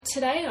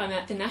Today I'm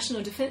at the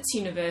National Defence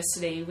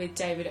University with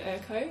David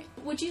Urco.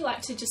 Would you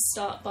like to just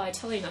start by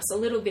telling us a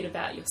little bit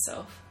about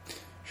yourself?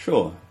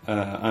 Sure.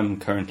 I'm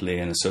currently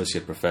an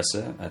associate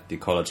professor at the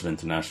College of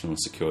International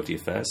Security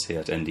Affairs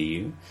here at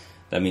NDU.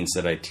 That means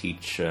that I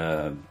teach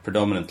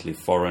predominantly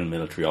foreign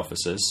military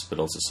officers, but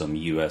also some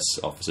US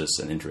officers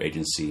and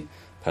interagency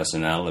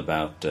personnel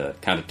about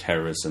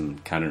counterterrorism,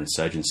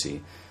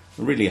 counterinsurgency,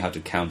 really how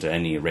to counter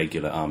any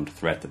irregular armed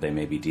threat that they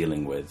may be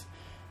dealing with.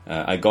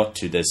 I got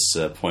to this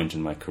point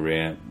in my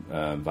career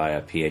via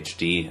a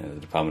PhD at the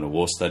Department of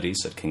War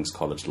Studies at King's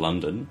College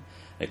London,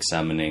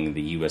 examining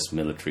the US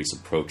military's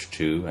approach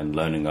to and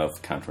learning of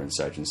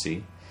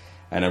counterinsurgency.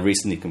 And I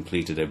recently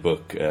completed a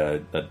book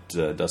that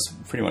does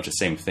pretty much the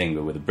same thing,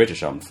 but with the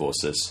British Armed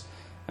Forces,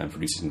 and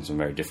producing some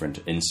very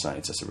different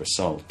insights as a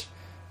result.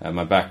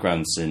 My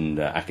background's in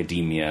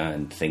academia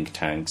and think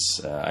tanks.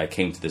 I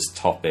came to this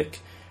topic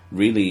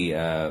really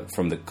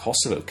from the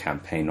Kosovo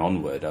campaign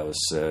onward. I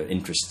was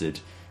interested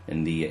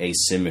in the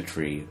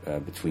asymmetry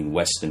between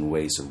Western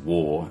ways of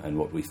war and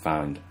what we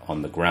found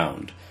on the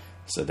ground.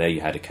 So there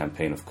you had a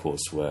campaign, of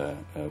course, where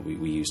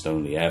we used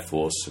only Air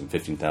Force from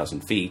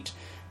 15,000 feet,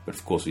 but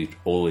of course we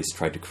always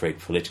tried to create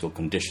political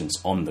conditions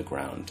on the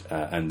ground.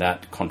 And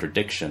that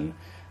contradiction,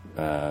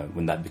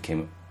 when that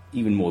became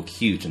even more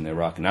acute in the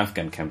Iraq and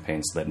Afghan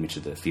campaigns, led me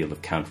to the field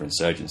of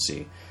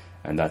counterinsurgency.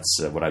 And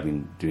that's what I've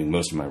been doing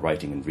most of my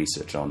writing and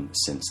research on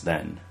since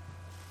then.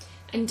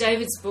 And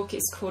David's book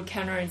is called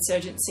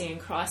Counterinsurgency and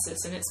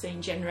Crisis, and it's been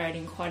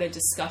generating quite a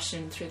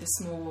discussion through the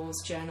Small Wars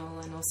Journal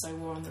and also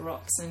War on the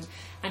Rocks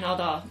and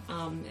other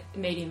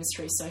mediums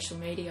through social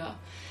media.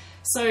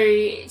 So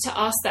to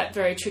ask that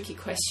very tricky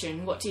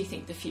question, what do you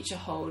think the future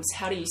holds?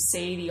 How do you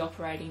see the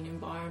operating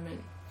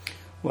environment?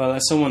 Well,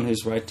 as someone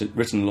who's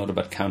written a lot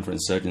about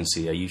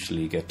counterinsurgency, I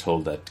usually get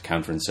told that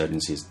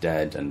counterinsurgency is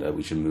dead and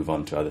we should move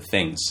on to other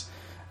things.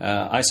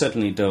 I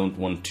certainly don't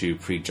want to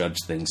prejudge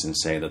things and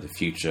say that the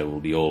future will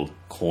be all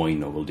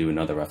coin or we'll do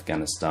another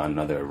Afghanistan,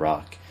 another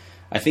Iraq.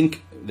 I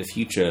think the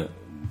future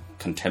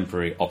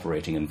contemporary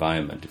operating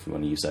environment, if we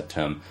want to use that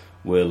term,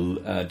 will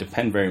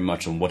depend very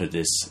much on what it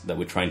is that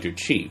we're trying to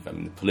achieve. I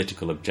mean, the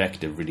political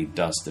objective really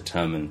does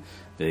determine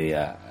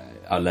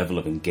our level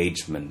of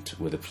engagement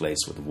with a place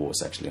where the war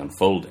is actually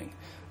unfolding.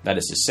 That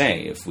is to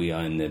say, if we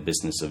are in the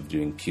business of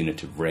doing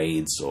punitive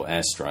raids or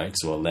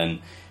airstrikes, well then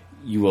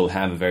you will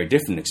have a very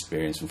different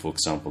experience from, for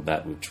example,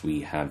 that which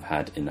we have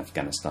had in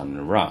Afghanistan and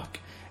Iraq.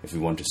 If we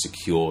want to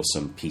secure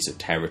some piece of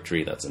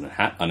territory that's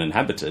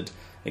uninhabited,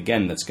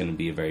 again, that's going to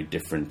be a very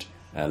different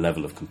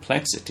level of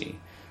complexity.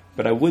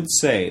 But I would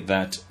say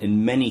that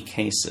in many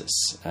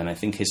cases, and I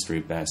think history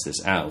bears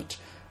this out,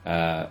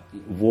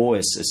 war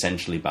is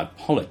essentially about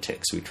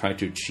politics. We try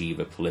to achieve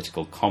a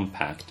political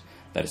compact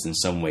that is in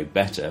some way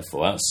better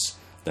for us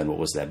than what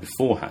was there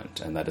beforehand,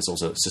 and that is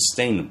also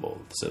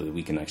sustainable, so that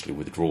we can actually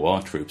withdraw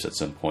our troops at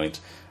some point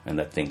and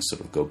let things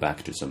sort of go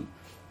back to some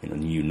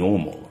new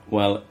normal.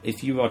 Well,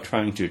 if you are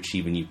trying to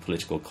achieve a new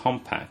political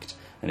compact,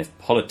 and if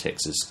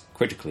politics is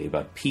critically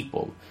about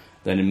people,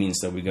 then it means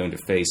that we're going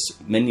to face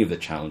many of the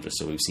challenges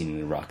that we've seen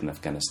in Iraq and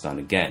Afghanistan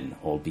again,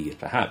 albeit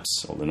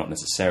perhaps, although not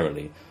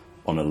necessarily,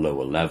 on a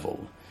lower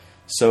level.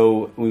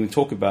 So when we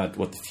talk about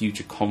what the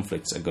future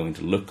conflicts are going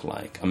to look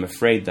like, I'm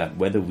afraid that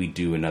whether we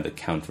do another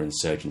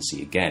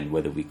counterinsurgency again,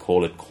 whether we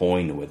call it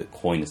coin or whether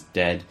coin is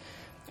dead,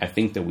 I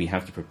think that we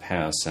have to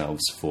prepare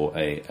ourselves for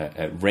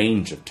a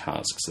range of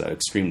tasks that are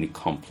extremely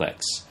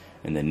complex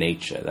in their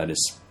nature. That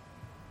is,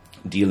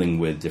 dealing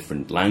with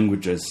different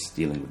languages,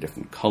 dealing with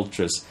different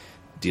cultures,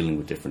 dealing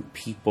with different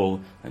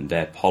people and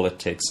their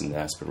politics and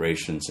their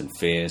aspirations and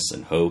fears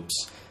and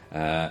hopes.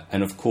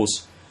 And of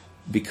course,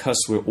 because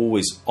we're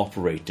always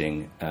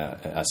operating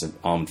as an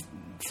armed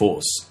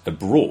force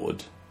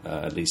abroad,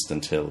 at least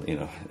until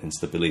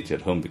instability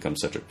at home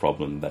becomes such a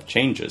problem that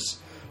changes,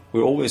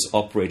 we're always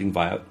operating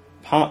via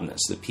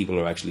partners, the people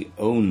who actually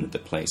own the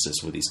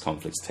places where these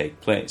conflicts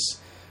take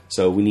place.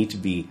 So we need to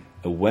be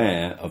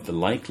aware of the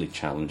likely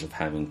challenge of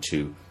having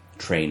to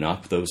train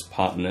up those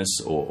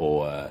partners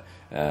or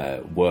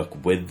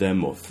work with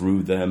them or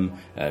through them,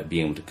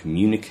 being able to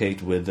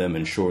communicate with them,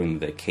 ensuring that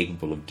they're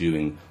capable of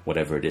doing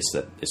whatever it is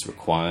that is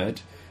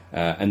required.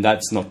 And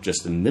that's not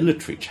just a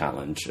military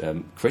challenge.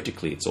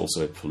 Critically, it's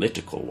also a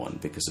political one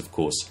because, of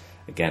course,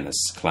 again, as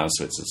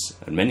Clausewitz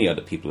and many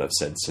other people have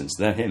said since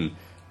him,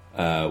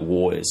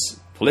 war is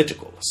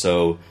political.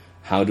 So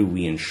how do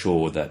we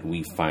ensure that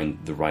we find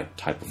the right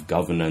type of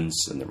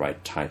governance and the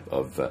right type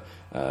of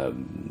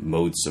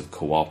modes of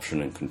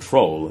co-option and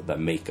control that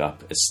make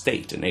up a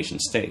state, a nation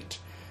state?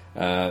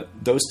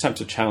 Those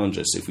types of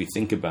challenges, if we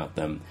think about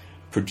them,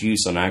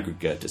 produce on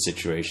aggregate a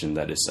situation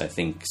that is, I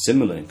think,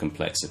 similar in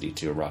complexity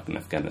to Iraq and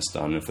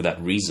Afghanistan. And for that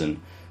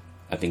reason,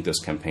 I think those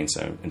campaigns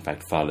are, in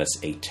fact, far less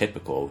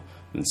atypical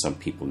than some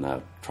people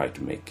now try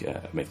to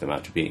make them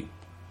out to be.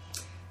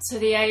 So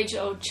the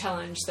age-old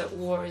challenge that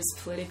war is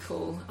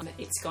political,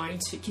 it's going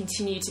to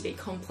continue to be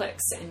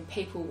complex and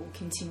people will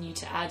continue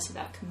to add to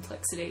that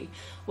complexity.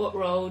 What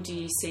role do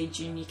you see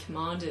junior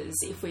commanders,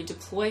 if we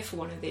deploy for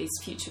one of these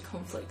future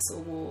conflicts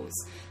or wars,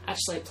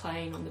 actually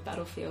playing on the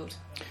battlefield?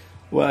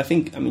 Well, I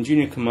think,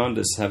 junior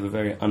commanders have a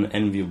very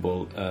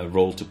unenviable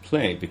role to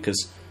play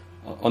because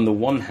on the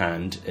one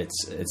hand,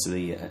 it's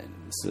the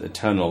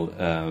eternal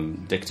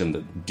dictum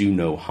that do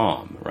no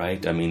harm,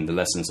 right? The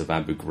lessons of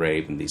Abu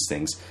Ghraib and these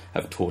things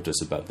have taught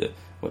us about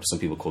what some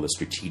people call the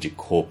strategic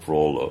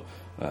corporal, or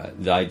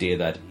the idea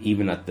that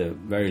even at the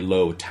very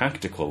low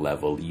tactical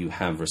level, you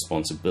have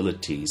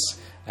responsibilities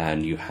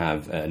and you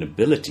have an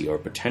ability or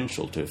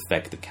potential to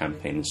affect the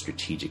campaign in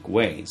strategic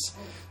ways.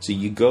 So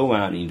you go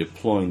out and you're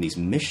deploying these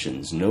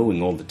missions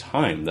knowing all the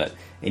time that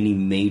any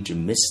major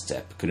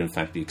misstep could in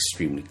fact be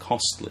extremely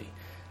costly.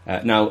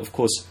 Now, of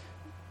course,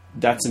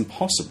 that's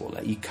impossible.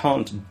 You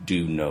can't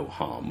do no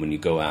harm when you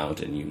go out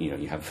and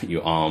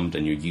you're armed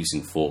and you're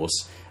using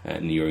force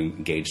and you're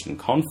engaged in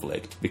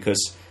conflict,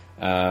 because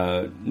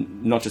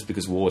not just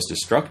because war is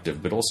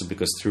destructive, but also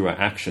because through our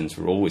actions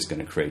we're always going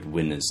to create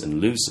winners and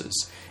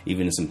losers.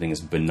 Even in something as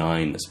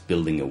benign as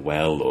building a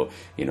well or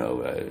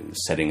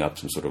setting up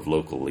some sort of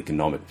local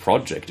economic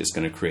project is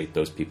going to create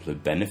those people who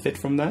benefit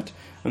from that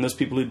and those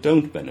people who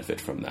don't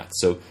benefit from that.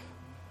 So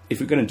if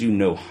we're going to do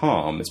no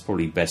harm, it's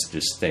probably best to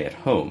just stay at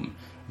home.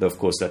 Though, of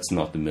course, that's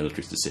not the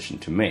military's decision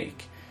to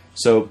make.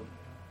 So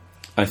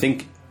I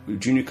think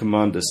junior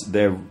commanders,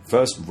 their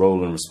first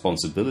role and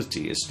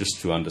responsibility is just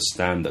to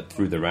understand that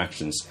through their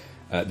actions,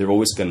 they're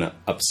always going to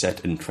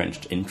upset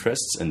entrenched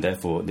interests, and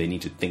therefore they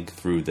need to think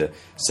through the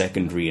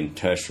secondary and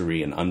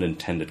tertiary and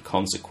unintended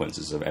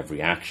consequences of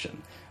every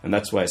action. And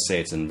that's why I say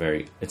it's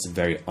a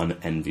very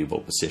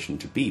unenviable position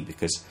to be,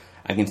 because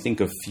I can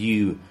think of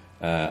few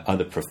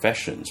other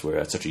professions where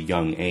at such a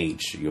young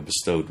age you're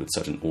bestowed with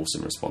such an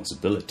awesome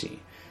responsibility.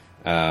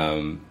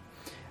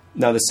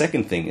 Now, the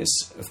second thing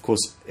is, of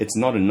course, it's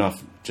not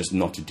enough just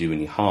not to do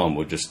any harm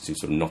or just to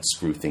sort of not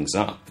screw things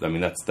up.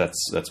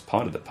 That's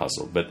part of the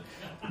puzzle. But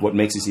what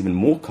makes this even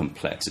more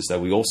complex is that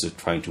we're also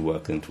trying to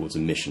work then towards a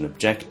mission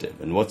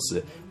objective. And what's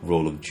the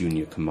role of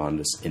junior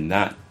commanders on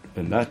that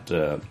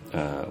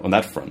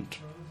front?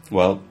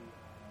 Well,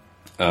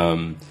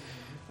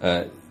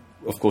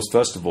 of course,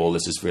 first of all,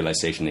 there's this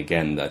realization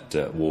again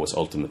that war is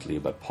ultimately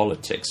about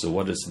politics. So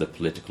what is the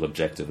political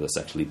objective that's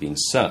actually being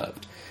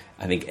served?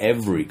 I think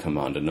every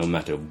commander, no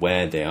matter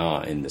where they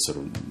are in the sort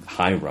of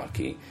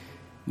hierarchy,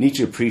 need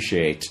to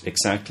appreciate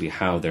exactly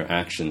how their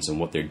actions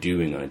and what they're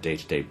doing on a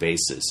day-to-day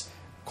basis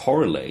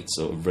correlates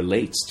or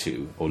relates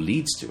to, or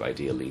leads to,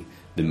 ideally,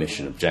 the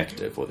mission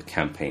objective or the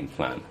campaign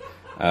plan.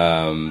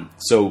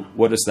 So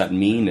what does that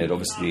mean? It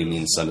obviously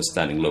means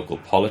understanding local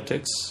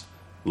politics,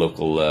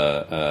 local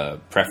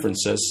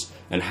preferences,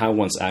 and how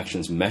one's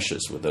actions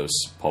meshes with those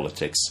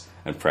politics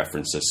and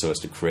preferences so as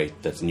to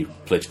create that new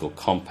political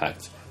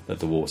compact that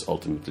the war is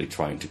ultimately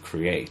trying to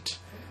create.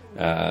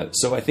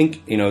 So I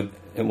think, in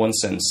one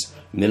sense,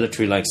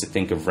 military likes to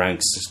think of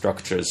ranks,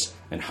 structures,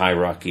 and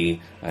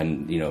hierarchy,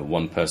 and,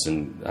 one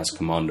person has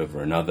command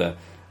over another.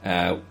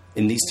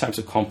 In these types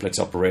of complex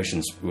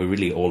operations, we're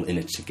really all in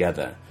it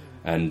together.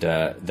 And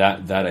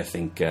that I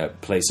think,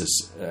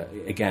 places,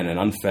 again, an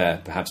unfair,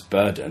 perhaps,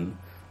 burden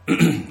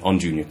on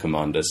junior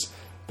commanders,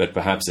 but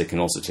perhaps they can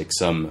also take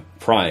some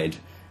pride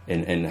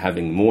in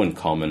having more in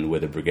common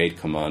with a brigade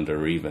commander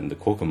or even the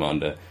corps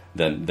commander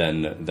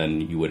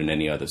than you would in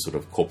any other sort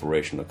of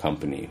corporation or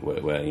company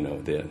where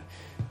the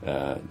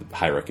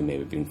hierarchy may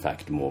be in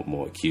fact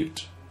more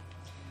acute.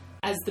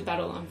 As the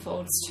battle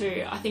unfolds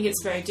too, I think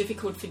it's very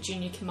difficult for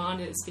junior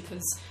commanders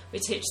because we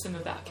teach them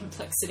about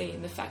complexity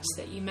and the fact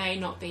that you may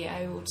not be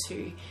able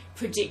to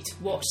predict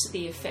what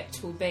the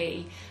effect will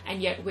be,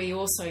 and yet we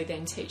also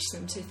then teach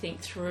them to think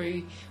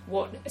through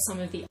what some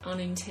of the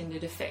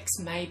unintended effects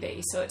may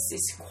be. So it's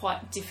this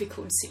quite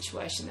difficult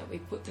situation that we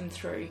put them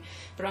through.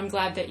 But I'm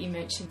glad that you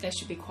mentioned they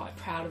should be quite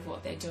proud of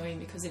what they're doing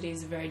because it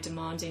is a very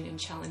demanding and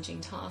challenging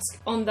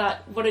task. On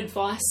that, what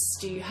advice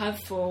do you have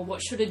for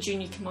what should a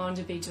junior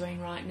commander be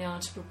doing right now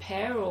to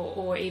prepare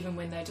or even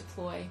when they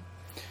deploy?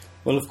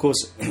 Well, of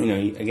course,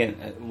 again,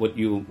 what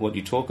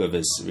you talk of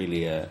is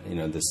really,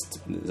 this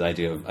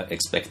idea of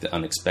expect the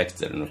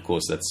unexpected, and of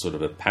course that's sort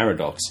of a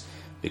paradox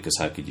because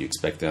how could you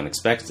expect the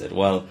unexpected?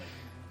 Well,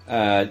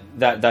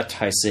 that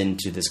ties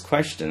into this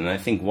question, and I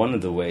think one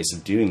of the ways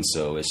of doing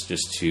so is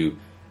just to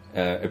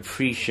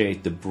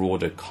appreciate the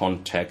broader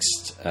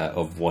context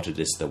of what it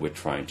is that we're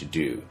trying to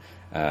do.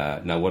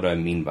 Now, what do I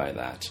mean by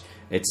that?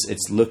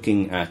 It's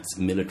looking at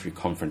military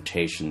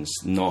confrontations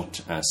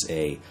not as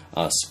a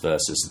us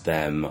versus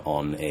them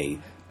on a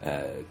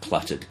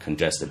cluttered,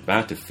 congested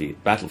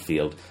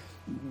battlefield,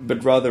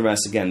 but rather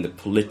as, again, the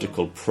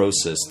political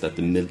process that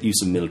the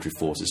use of military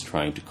force is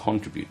trying to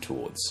contribute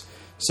towards.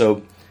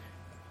 So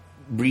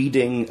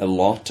reading a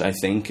lot, I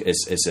think,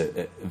 is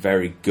a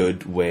very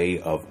good way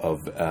of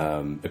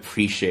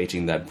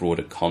appreciating that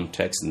broader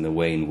context and the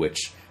way in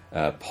which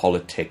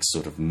politics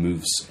sort of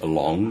moves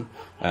along.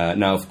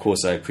 Now, of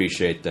course, I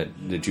appreciate that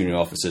the junior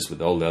officers,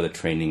 with all the other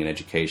training and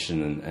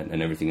education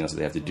and everything else that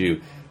they have to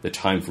do, the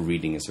time for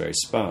reading is very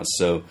sparse.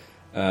 So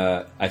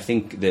I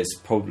think there's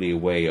probably a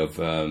way of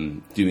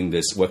doing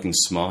this, working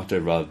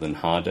smarter rather than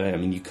harder. I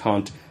mean, you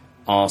can't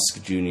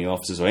ask junior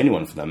officers, or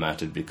anyone for that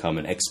matter, to become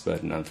an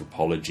expert in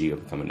anthropology or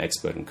become an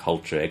expert in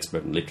culture,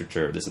 expert in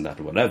literature, this and that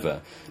or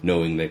whatever,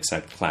 knowing the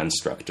exact clan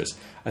structures.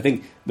 I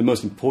think the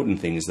most important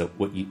thing is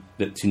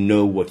that to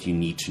know what you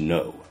need to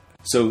know.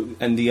 So,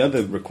 and the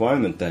other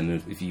requirement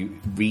then, if you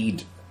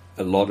read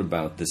a lot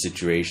about the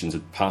situations,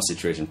 past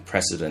situations,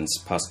 precedents,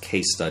 past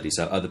case studies,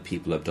 how other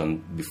people have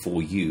done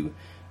before you,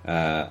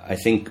 I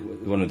think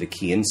one of the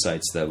key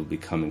insights that will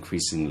become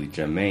increasingly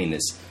germane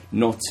is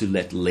not to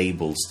let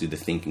labels do the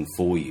thinking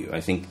for you.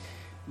 I think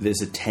there's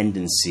a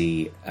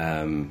tendency,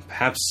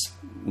 perhaps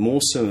more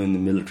so in the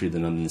military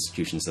than other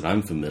institutions that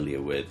I'm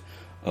familiar with,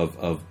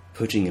 of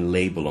putting a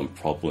label on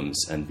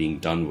problems and being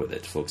done with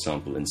it. For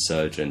example,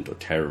 insurgent or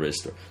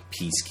terrorist or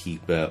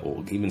peacekeeper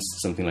or even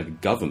something like a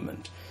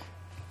government.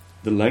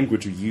 The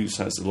language we use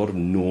has a lot of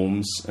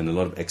norms and a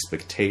lot of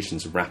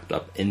expectations wrapped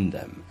up in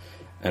them.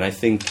 And I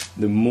think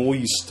the more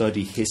you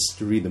study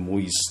history, the more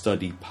you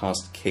study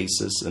past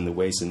cases and the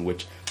ways in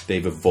which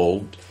they've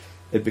evolved,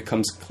 it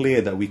becomes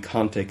clear that we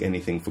can't take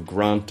anything for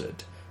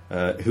granted.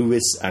 Who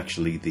is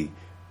actually the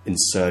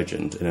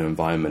insurgent in an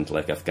environment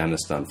like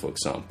Afghanistan, for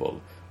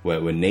example, where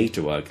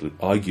NATO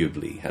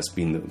arguably has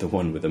been the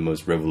one with the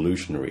most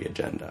revolutionary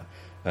agenda?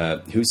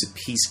 Who's a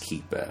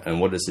peacekeeper,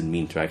 and what does it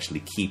mean to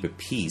actually keep a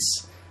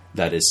peace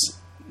that is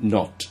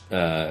not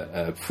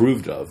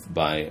approved of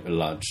by a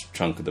large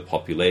chunk of the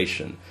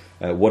population?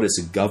 What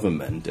is a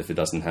government if it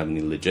doesn't have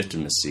any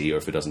legitimacy or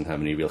if it doesn't have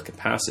any real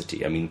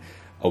capacity? I mean,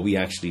 are we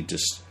actually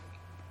just...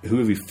 who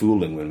are we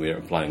fooling when we're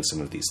applying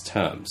some of these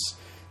terms?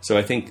 So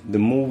I think the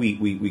more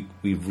we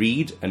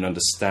read and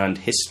understand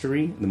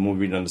history, the more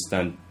we read and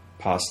understand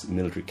past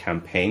military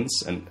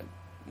campaigns, and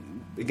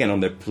again,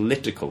 on the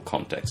political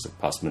context of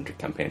past military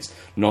campaigns,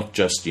 not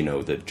just,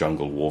 the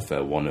jungle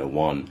warfare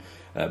 101,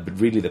 but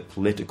really the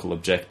political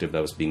objective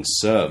that was being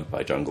served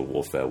by Jungle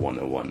Warfare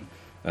 101.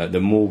 The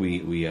more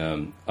we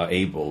are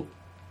able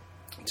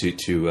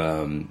to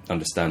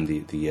understand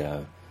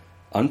the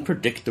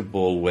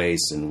unpredictable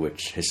ways in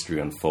which history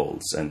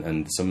unfolds,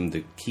 and some of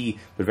the key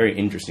but very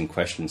interesting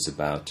questions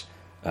about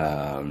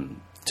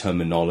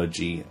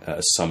terminology,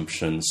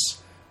 assumptions,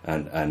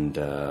 and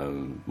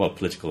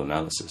political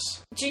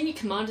analysis. Junior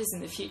commanders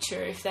in the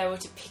future, if they were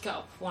to pick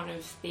up one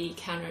of the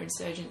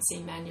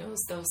counterinsurgency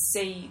manuals, they'll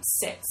see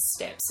set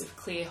steps of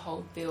clear,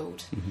 hold,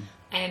 build. Mm-hmm.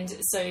 And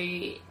so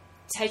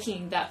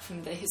taking that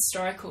from the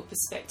historical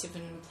perspective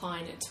and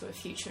applying it to a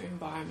future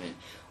environment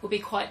will be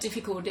quite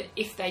difficult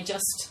if they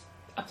just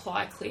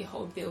apply clear,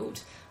 hold,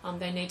 build.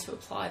 They need to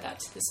apply that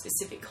to the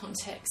specific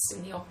context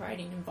and the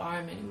operating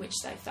environment in which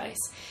they face.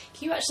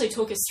 Can you actually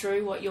talk us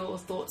through what your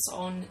thoughts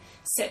on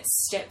set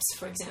steps,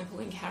 for example,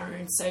 in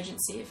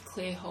counterinsurgency of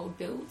clear, hold,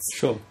 builds?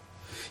 Sure.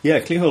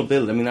 Yeah, clear, hold,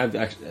 build. I mean,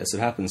 as it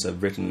happens,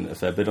 I've written a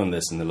fair bit on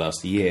this in the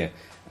last year.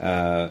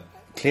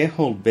 Clear,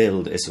 hold,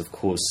 build is, of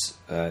course,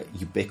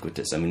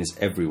 ubiquitous. I mean, it's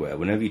everywhere.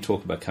 Whenever you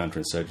talk about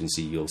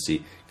counterinsurgency, you'll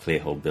see clear,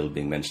 hold, build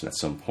being mentioned at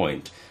some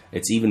point.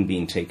 It's even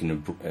being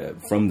taken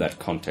from that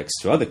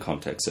context to other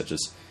contexts, such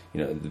as,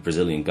 the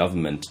Brazilian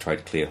government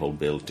tried clear, hold,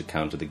 build to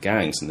counter the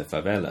gangs in the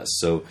favelas.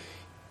 So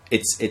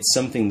it's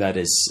something that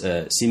is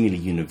seemingly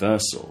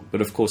universal.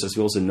 But, of course, as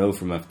we also know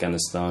from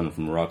Afghanistan,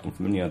 from Iraq, and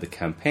from many other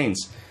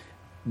campaigns,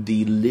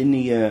 the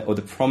linear, or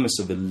the promise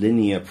of a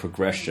linear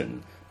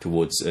progression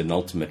towards an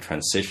ultimate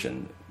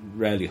transition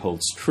rarely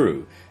holds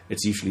true.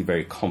 It's usually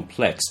very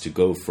complex to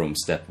go from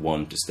step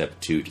 1 to step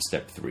 2 to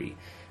step 3.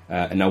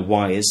 And now,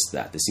 why is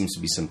that? There seems to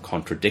be some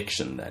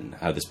contradiction then,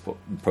 how this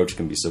approach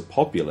can be so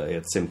popular,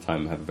 at the same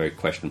time have a very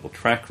questionable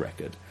track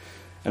record.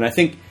 And I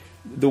think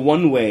the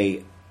one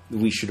way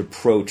we should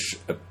approach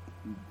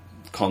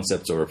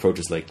concepts or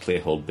approaches like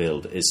clear, hold,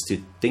 build is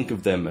to think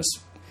of them as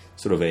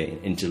sort of an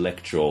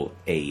intellectual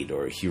aid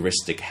or a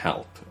heuristic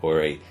help,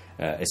 or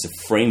as a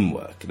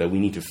framework that we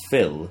need to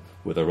fill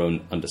with our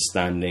own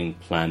understanding,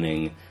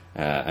 planning,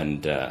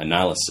 and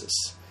analysis.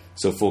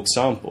 So, for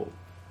example,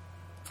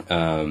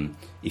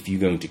 if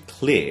you're going to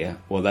clear,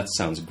 well, that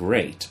sounds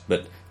great,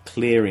 but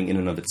clearing in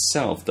and of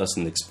itself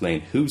doesn't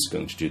explain who's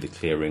going to do the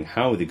clearing,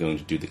 how they're going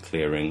to do the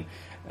clearing,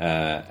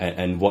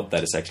 and what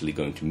that is actually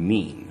going to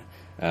mean.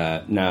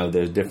 Now,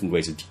 there are different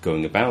ways of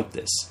going about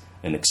this.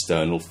 An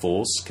external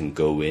force can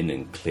go in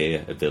and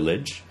clear a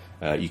village.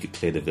 You could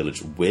clear the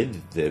village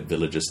with the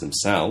villagers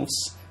themselves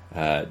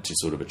to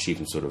sort of achieve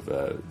some sort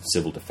of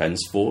civil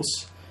defense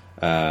force.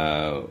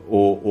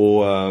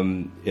 Or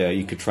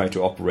you could try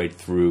to operate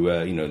through,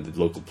 the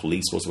local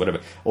police force or whatever.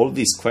 All of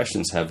these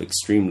questions have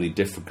extremely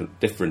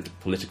different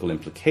political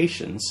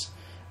implications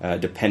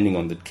depending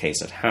on the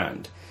case at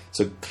hand.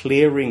 So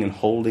clearing and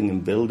holding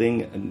and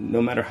building, no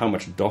matter how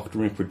much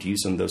doctrine we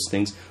produce on those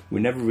things, we're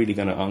never really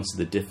going to answer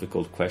the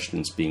difficult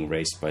questions being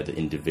raised by the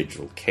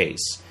individual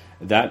case.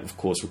 That, of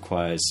course,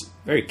 requires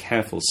very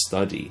careful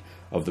study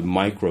of the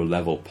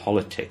micro-level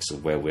politics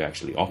of where we're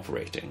actually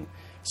operating,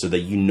 so that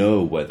you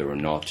know whether or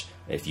not,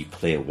 if you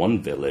clear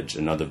one village,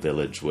 another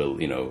village will,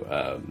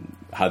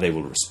 how they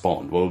will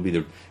respond. What will be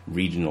the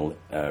regional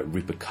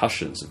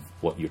repercussions of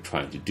what you're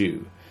trying to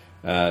do?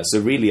 So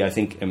really, I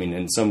think,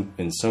 in some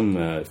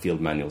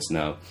field manuals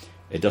now,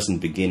 it doesn't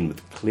begin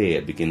with clear,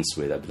 it begins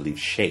with, I believe,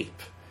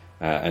 shape.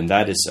 And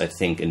that is, I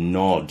think, a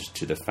nod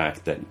to the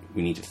fact that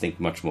we need to think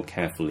much more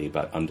carefully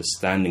about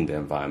understanding the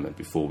environment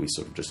before we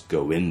sort of just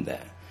go in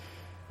there.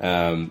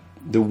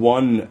 The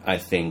one, I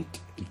think,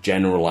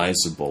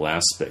 generalizable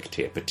aspect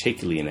here,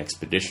 particularly in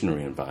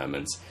expeditionary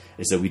environments,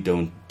 is that we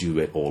don't do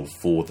it all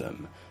for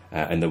them,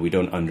 and that we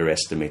don't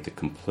underestimate the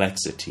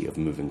complexity of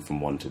moving from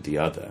one to the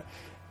other.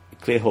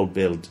 Clearhold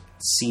Build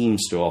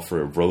seems to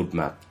offer a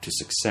roadmap to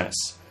success,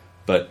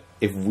 but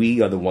if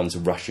we are the ones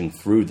rushing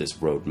through this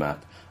roadmap,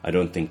 I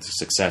don't think the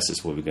success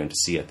is what we're going to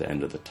see at the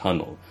end of the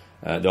tunnel.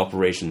 The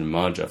operation in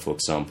Marja, for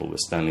example, with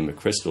Stanley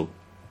McChrystal,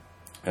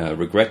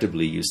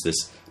 regrettably used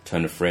this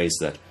turn of phrase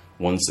that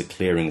once the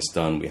clearing is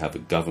done, we have a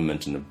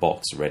government in a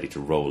box ready to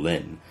roll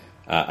in.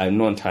 I'm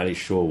not entirely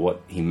sure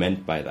what he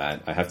meant by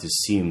that. I have to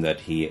assume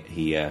that he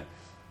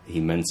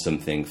meant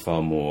something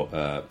far more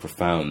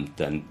profound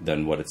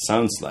than what it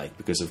sounds like,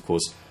 because, of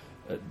course,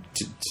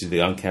 to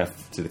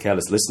the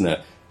careless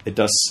listener, it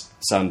does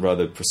sound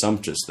rather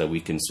presumptuous that we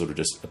can sort of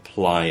just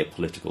apply a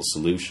political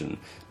solution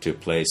to a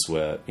place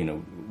where,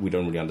 we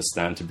don't really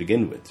understand to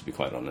begin with, to be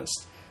quite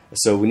honest.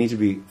 So we need to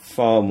be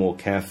far more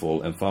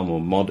careful and far more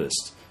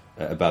modest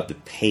about the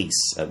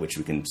pace at which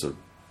we can sort of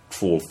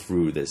trawl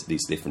through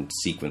these different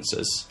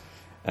sequences.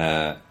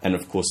 And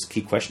of course, the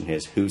key question here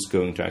is who's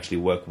going to actually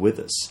work with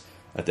us?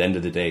 At the end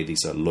of the day,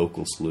 these are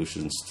local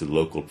solutions to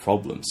local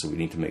problems, so we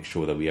need to make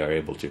sure that we are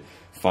able to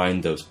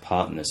find those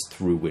partners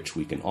through which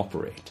we can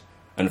operate.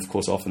 And of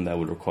course, often that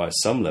would require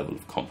some level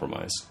of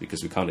compromise,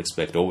 because we can't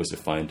expect always to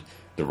find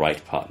the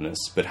right partners,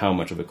 but how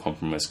much of a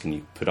compromise can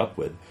you put up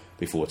with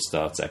before it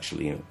starts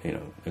actually,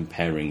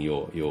 impairing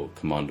your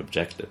command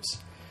objectives?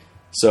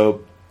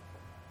 So,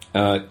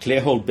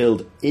 Clearhold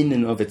Build in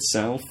and of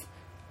itself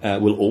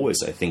will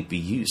always, I think, be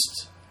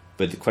used.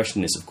 But the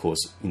question is, of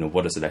course,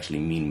 what does it actually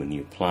mean when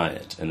you apply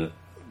it? And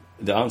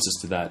the answers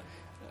to that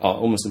are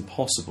almost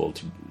impossible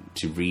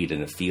to read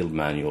in a field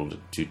manual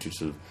to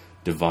sort of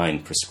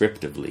divine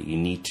prescriptively. You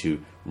need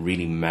to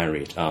really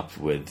marry it up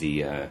with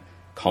the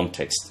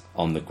context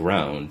on the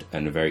ground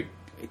and a very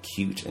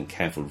acute and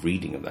careful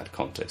reading of that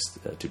context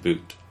to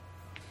boot.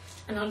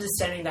 And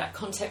understanding that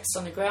context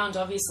on the ground,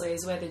 obviously,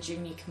 is where the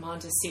junior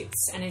commander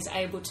sits and is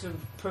able to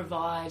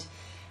provide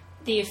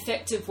the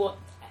effect of what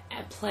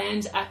a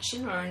planned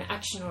action or an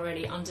action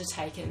already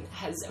undertaken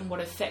has and what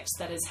effects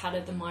that has had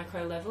at the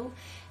micro level,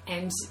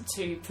 and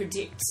to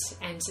predict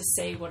and to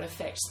see what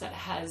effects that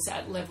has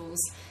at levels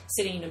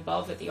sitting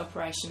above at the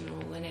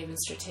operational and even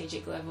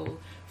strategic level,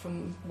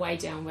 from way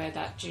down where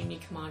that junior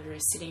commander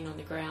is sitting on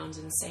the ground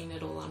and seeing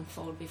it all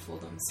unfold before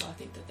them. So I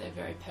think that they're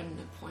very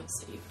pertinent points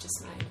that you've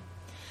just made.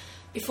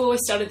 Before we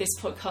started this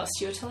podcast,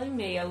 you were telling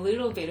me a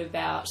little bit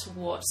about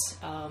what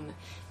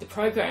the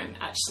program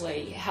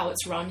actually, how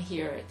it's run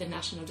here at the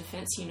National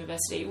Defence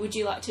University. Would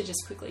you like to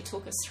just quickly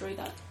talk us through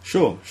that?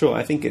 Sure.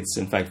 I think it's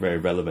in fact very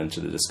relevant to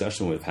the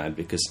discussion we've had,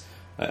 because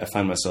I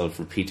find myself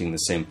repeating the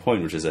same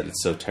point, which is that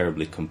it's so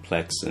terribly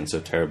complex and so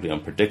terribly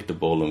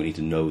unpredictable, and we need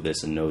to know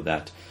this and know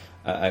that.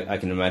 I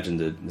can imagine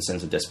the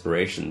sense of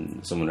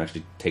desperation. Someone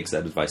actually takes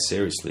that advice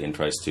seriously and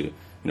tries to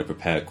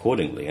prepare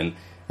accordingly. And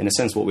in a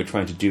sense, what we're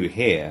trying to do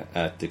here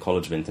at the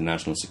College of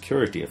International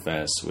Security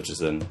Affairs, which is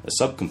a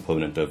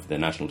subcomponent of the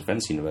National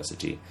Defence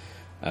University,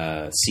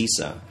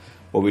 CISA,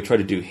 what we try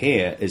to do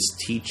here is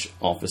teach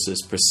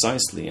officers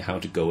precisely how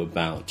to go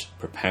about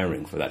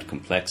preparing for that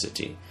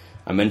complexity.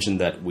 I mentioned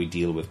that we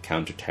deal with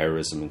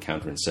counterterrorism and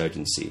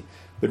counterinsurgency,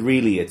 but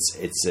really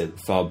it's a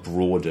far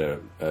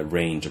broader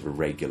range of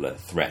irregular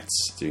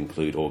threats, to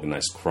include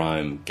organized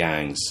crime,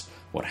 gangs,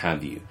 what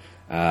have you.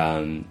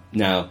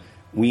 Now,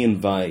 we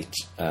invite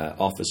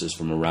officers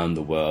from around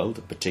the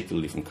world,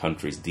 particularly from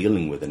countries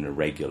dealing with an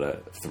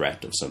irregular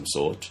threat of some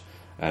sort,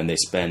 and they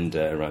spend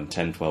around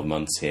 10, 12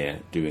 months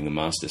here doing a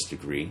master's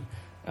degree.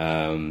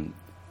 And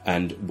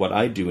what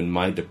I do in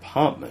my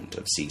department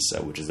of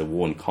CISA, which is the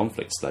War and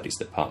Conflict Studies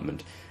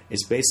department,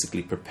 is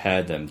basically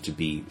prepare them to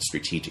be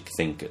strategic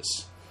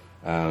thinkers.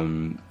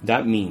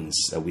 That means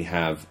that we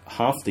have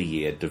half the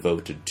year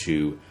devoted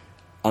to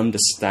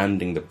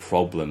understanding the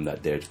problem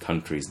that their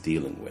country is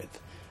dealing with.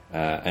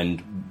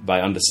 And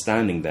by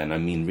understanding then, I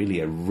mean really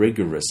a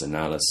rigorous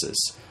analysis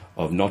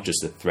of not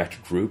just the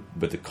threat group,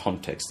 but the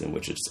context in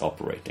which it's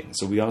operating.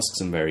 So we ask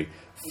some very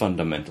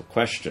fundamental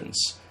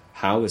questions.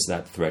 How is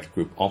that threat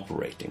group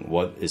operating?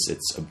 What is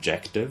its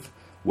objective?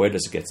 Where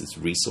does it get its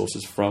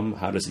resources from?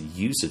 How does it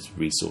use its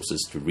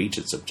resources to reach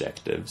its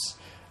objectives?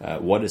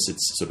 What is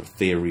its sort of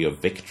theory of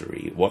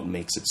victory? What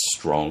makes it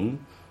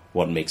strong?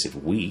 What makes it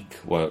weak?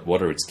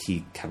 What are its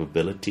key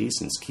capabilities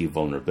and its key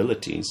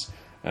vulnerabilities?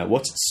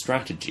 What's its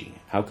strategy?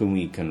 How can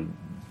we kind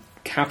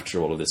of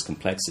capture all of this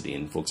complexity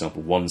in, for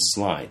example, one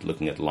slide,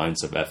 looking at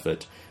lines of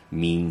effort,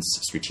 means,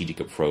 strategic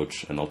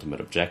approach, and ultimate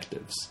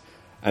objectives.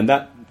 And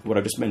that, what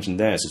I just mentioned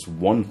there, is just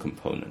one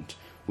component.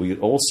 We would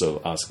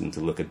also ask them to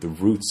look at the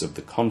roots of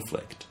the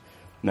conflict.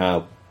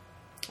 Now,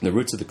 the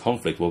roots of the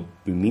conflict, what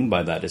we mean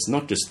by that is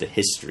not just the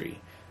history.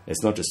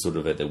 It's not just sort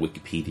of a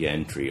Wikipedia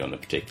entry on a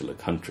particular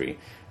country.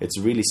 It's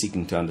really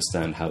seeking to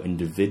understand how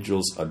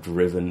individuals are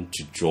driven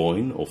to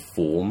join or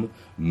form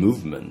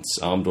movements,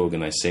 armed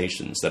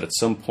organizations that at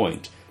some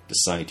point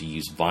decide to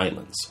use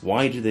violence.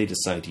 Why do they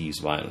decide to use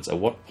violence? At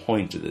what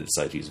point do they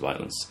decide to use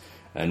violence?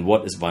 And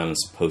what is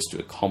violence supposed to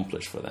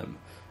accomplish for them?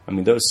 I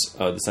mean, those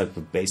are the type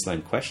of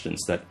baseline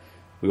questions that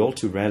we all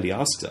too rarely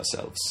ask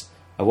ourselves.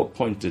 At what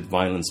point did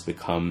violence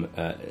become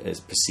a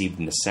perceived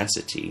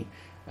necessity?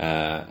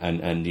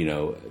 And you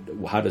know,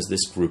 how does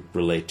this group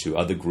relate to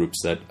other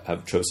groups that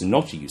have chosen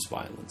not to use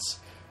violence?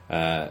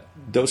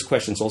 Those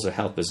questions also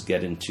help us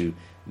get into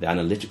the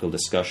analytical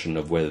discussion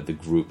of whether the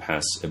group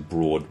has a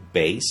broad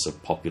base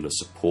of popular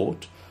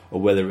support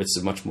or whether it's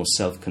a much more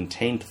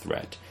self-contained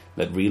threat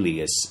that really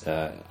is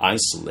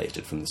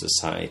isolated from the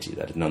society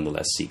that it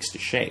nonetheless seeks to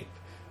shape.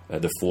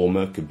 The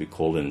former could be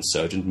called an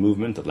insurgent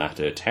movement, the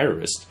latter a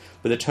terrorist,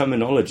 but the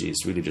terminology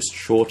is really just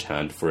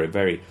shorthand for a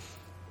very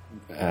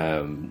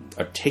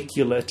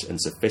articulate and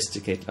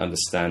sophisticated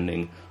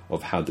understanding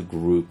of how the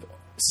group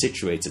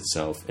situates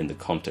itself in the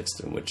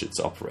context in which it's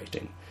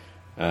operating.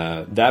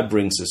 That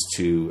brings us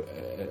to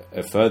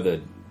a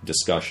further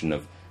discussion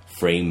of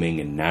framing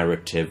and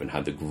narrative and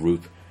how the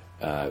group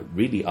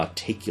really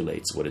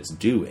articulates what it's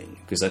doing,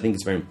 because I think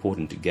it's very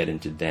important to get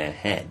into their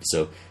head.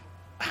 So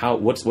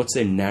what's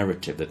their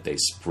narrative that they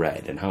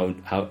spread, and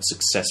how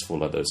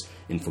successful are those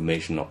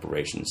information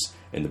operations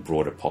in the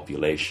broader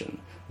population?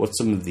 What's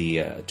some of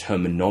the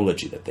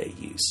terminology that they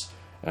use?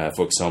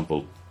 For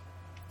example,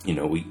 you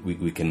know,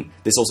 we can.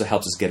 This also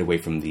helps us get away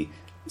from the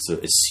sort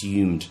of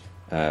assumed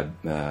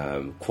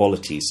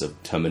qualities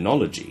of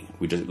terminology.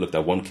 We just looked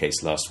at one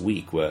case last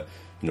week where,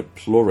 you know,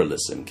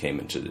 pluralism came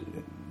into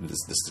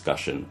this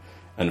discussion,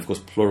 and of course,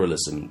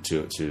 pluralism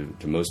to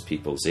most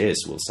people's ears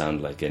will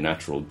sound like a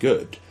natural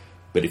good.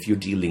 But if you're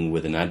dealing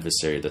with an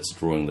adversary that's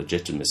drawing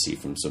legitimacy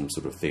from some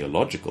sort of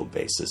theological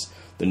basis,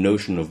 the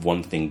notion of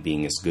one thing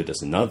being as good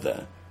as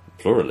another,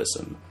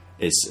 pluralism,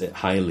 is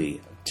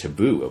highly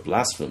taboo or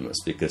blasphemous,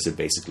 because it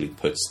basically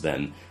puts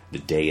then the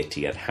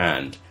deity at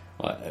hand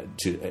on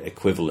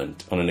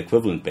an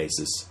equivalent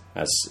basis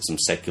as some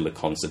secular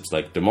concepts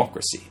like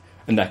democracy.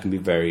 And that can be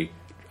very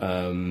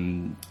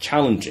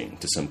challenging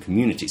to some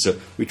communities. So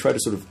we try to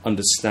sort of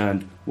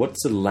understand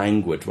what's the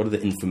language, what's the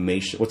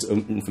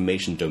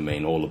information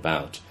domain all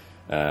about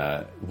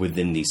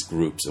within these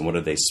groups, and what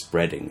are they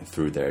spreading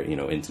through their, you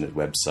know, internet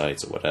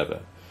websites or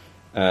whatever.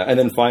 And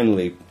then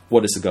finally,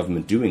 what is the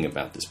government doing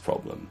about this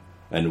problem,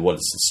 and what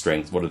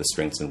are the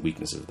strengths and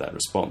weaknesses of that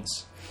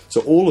response?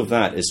 So all of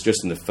that is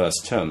just in the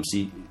first term.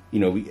 See, you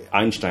know,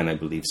 Einstein, I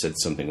believe, said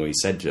something where he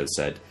said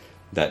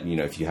that, you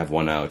know, if you have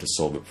 1 hour to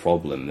solve a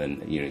problem,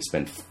 then, you know, you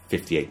spend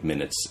 58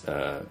 minutes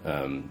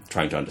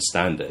trying to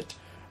understand it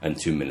and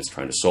 2 minutes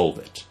trying to solve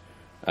it.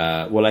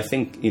 Well, I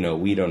think, you know,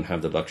 we don't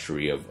have the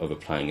luxury of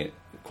applying it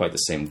quite the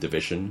same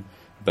division,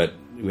 but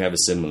we have a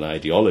similar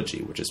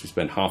ideology, which is we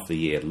spend half the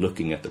year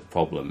looking at the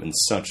problem in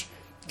such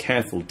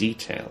careful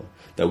detail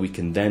that we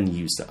can then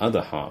use the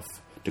other half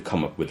to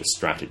come up with a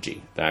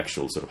strategy, the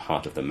actual sort of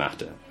heart of the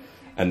matter.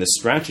 And the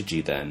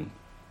strategy then,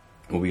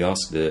 what we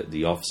ask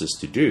the officers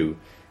to do,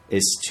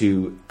 is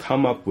to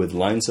come up with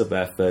lines of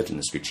effort and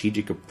a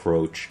strategic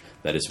approach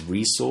that is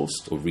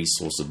resourced or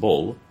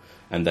resourceable,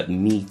 and that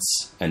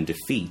meets and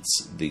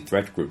defeats the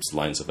threat group's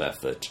lines of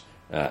effort,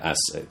 as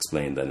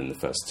explained then in the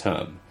first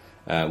term.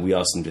 We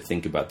ask them to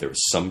think about their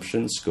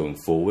assumptions going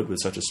forward with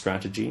such a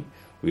strategy.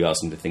 We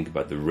ask them to think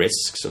about the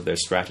risks of their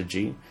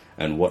strategy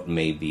and what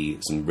may be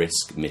some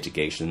risk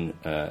mitigation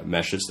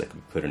measures that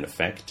could be put in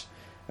effect.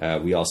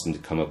 We ask them to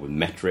come up with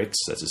metrics,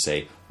 as to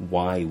say,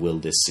 why will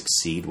this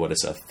succeed? What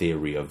is our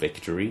theory of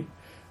victory?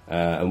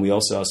 And we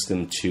also ask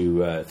them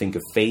to think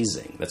of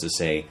phasing. That's to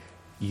say,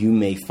 you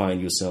may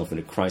find yourself in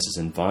a crisis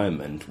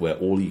environment where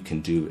all you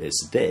can do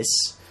is this,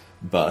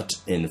 but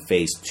in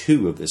phase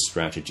 2 of this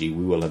strategy,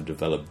 we will have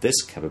developed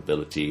this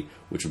capability,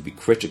 which would be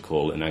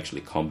critical in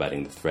actually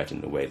combating the threat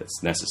in the way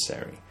that's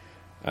necessary.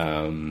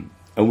 And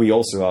we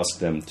also ask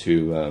them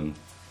to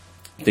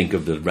think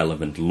of the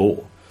relevant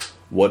law.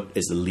 What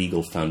is the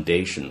legal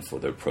foundation for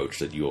the approach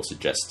that you're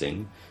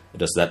suggesting?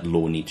 Does that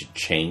law need to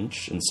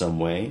change in some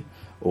way?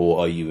 Or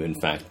are you, in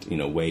fact, you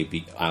know, way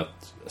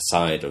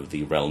outside of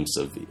the realms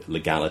of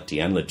legality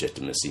and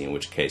legitimacy, in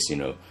which case, you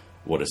know,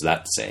 what does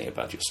that say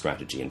about your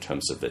strategy in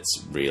terms of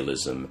its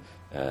realism,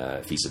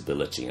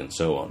 feasibility, and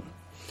so on?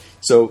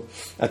 So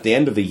at the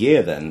end of the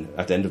year then,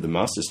 at the end of the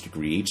master's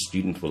degree, each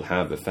student will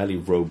have a fairly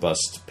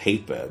robust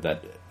paper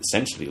that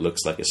essentially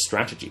looks like a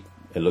strategy.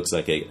 It looks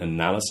like an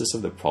analysis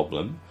of the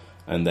problem,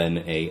 and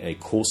then a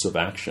course of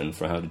action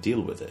for how to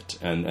deal with it.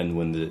 And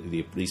when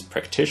these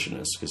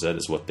practitioners, because that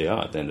is what they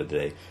are at the end of the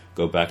day,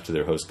 go back to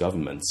their host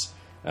governments,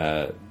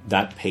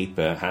 that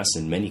paper has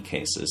in many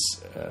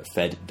cases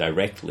fed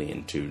directly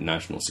into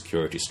national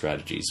security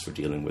strategies for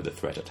dealing with the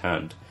threat at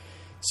hand.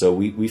 So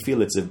we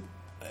feel it's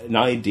an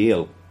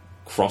ideal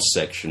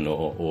cross-section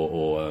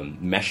or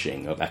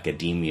meshing of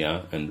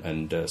academia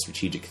and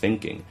strategic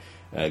thinking,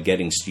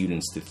 getting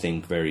students to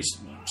think very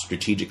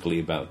strategically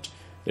about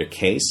their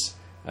case,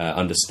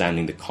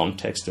 understanding the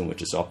context in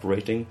which it's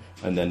operating,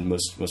 and then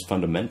most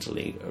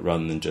fundamentally,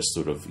 rather than just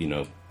sort of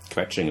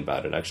kvetching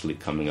about it, actually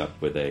coming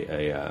up with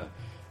a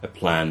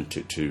plan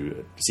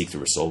to seek to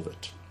resolve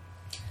it.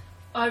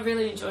 I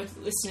really enjoyed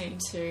listening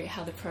to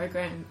how the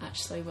program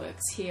actually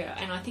works here,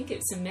 and I think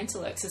it's a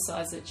mental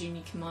exercise that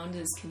junior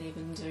commanders can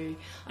even do.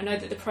 I know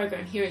that the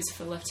program here is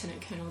for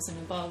lieutenant colonels and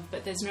above,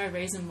 but there's no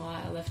reason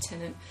why a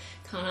lieutenant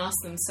can't ask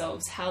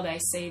themselves how they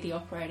see the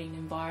operating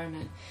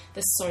environment,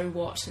 the so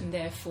what and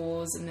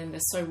therefores, and then the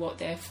so what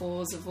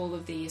therefores of all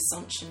of the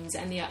assumptions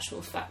and the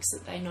actual facts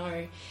that they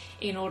know,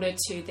 in order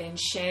to then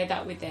share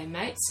that with their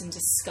mates and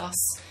discuss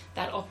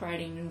that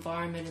operating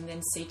environment and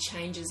then see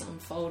changes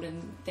unfold,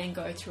 and then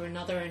go through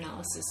another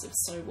analysis of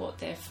so what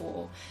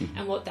therefore,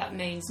 and what that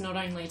means not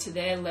only to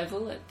their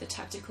level at the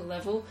tactical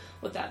level,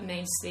 what that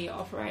means to the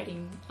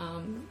operating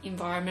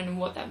environment, and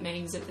what that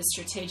means at the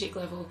strategic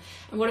level,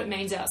 and what it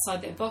means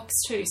outside their box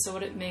too. So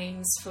what it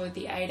means for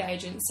the aid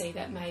agency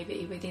that may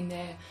be within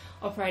their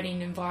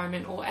operating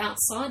environment or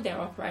outside their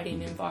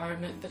operating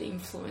environment but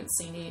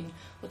influencing in,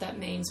 what that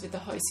means with the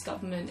host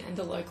government and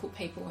the local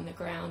people on the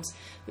ground,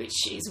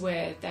 which is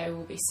where they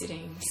will be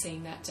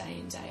seeing that day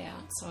in, day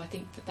out. So I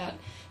think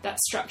that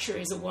structure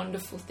is a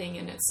wonderful thing,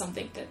 and it's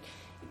something that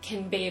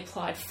can be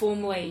applied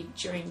formally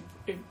during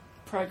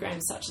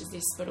programs such as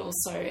this, but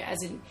also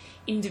as an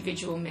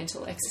individual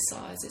mental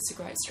exercise. It's a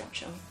great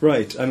structure.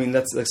 Right. I mean,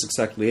 that's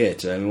exactly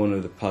it. I mean, one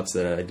of the parts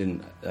that I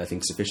didn't, I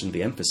think,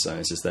 sufficiently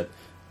emphasize is that,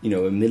 a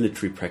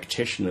military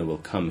practitioner will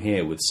come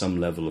here with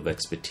some level of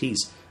expertise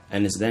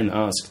and is then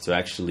asked to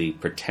actually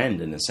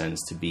pretend, in a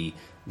sense, to be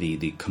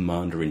the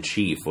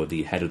commander-in-chief or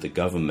the head of the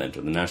government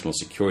or the National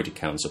Security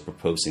Council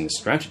proposing a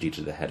strategy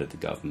to the head of the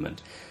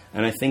government.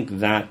 And I think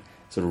that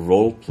sort of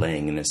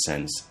role-playing, in a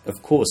sense,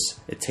 of course,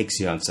 it takes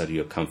you outside of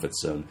your comfort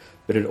zone,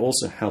 but it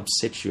also helps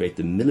situate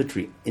the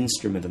military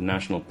instrument of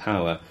national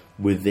power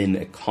within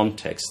a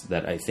context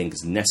that I think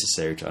is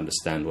necessary to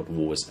understand what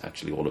war is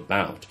actually all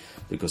about.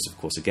 Because, of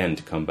course, again,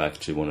 to come back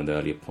to one of the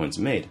earlier points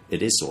made,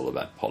 it is all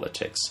about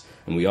politics,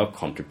 and we are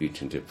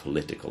contributing to a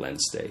political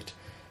end state.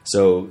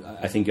 So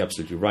I think you're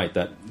absolutely right,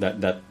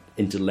 that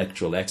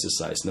intellectual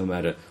exercise, no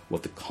matter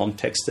what the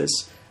context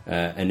is,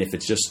 and if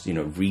it's just,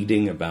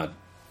 reading about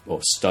or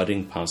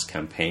studying past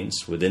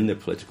campaigns within the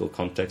political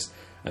context,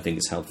 I think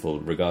is helpful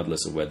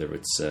regardless of whether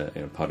it's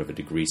part of a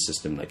degree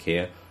system like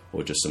here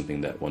or just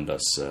something that one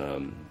does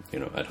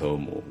at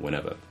home or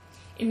whenever.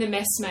 In the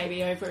mess,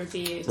 maybe over a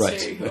beer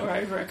too, or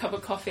over a cup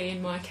of coffee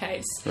in my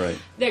case. Right.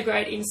 They're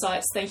great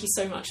insights. Thank you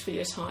so much for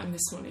your time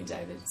this morning,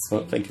 David.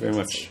 Well, thank you very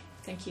much.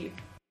 Thank you.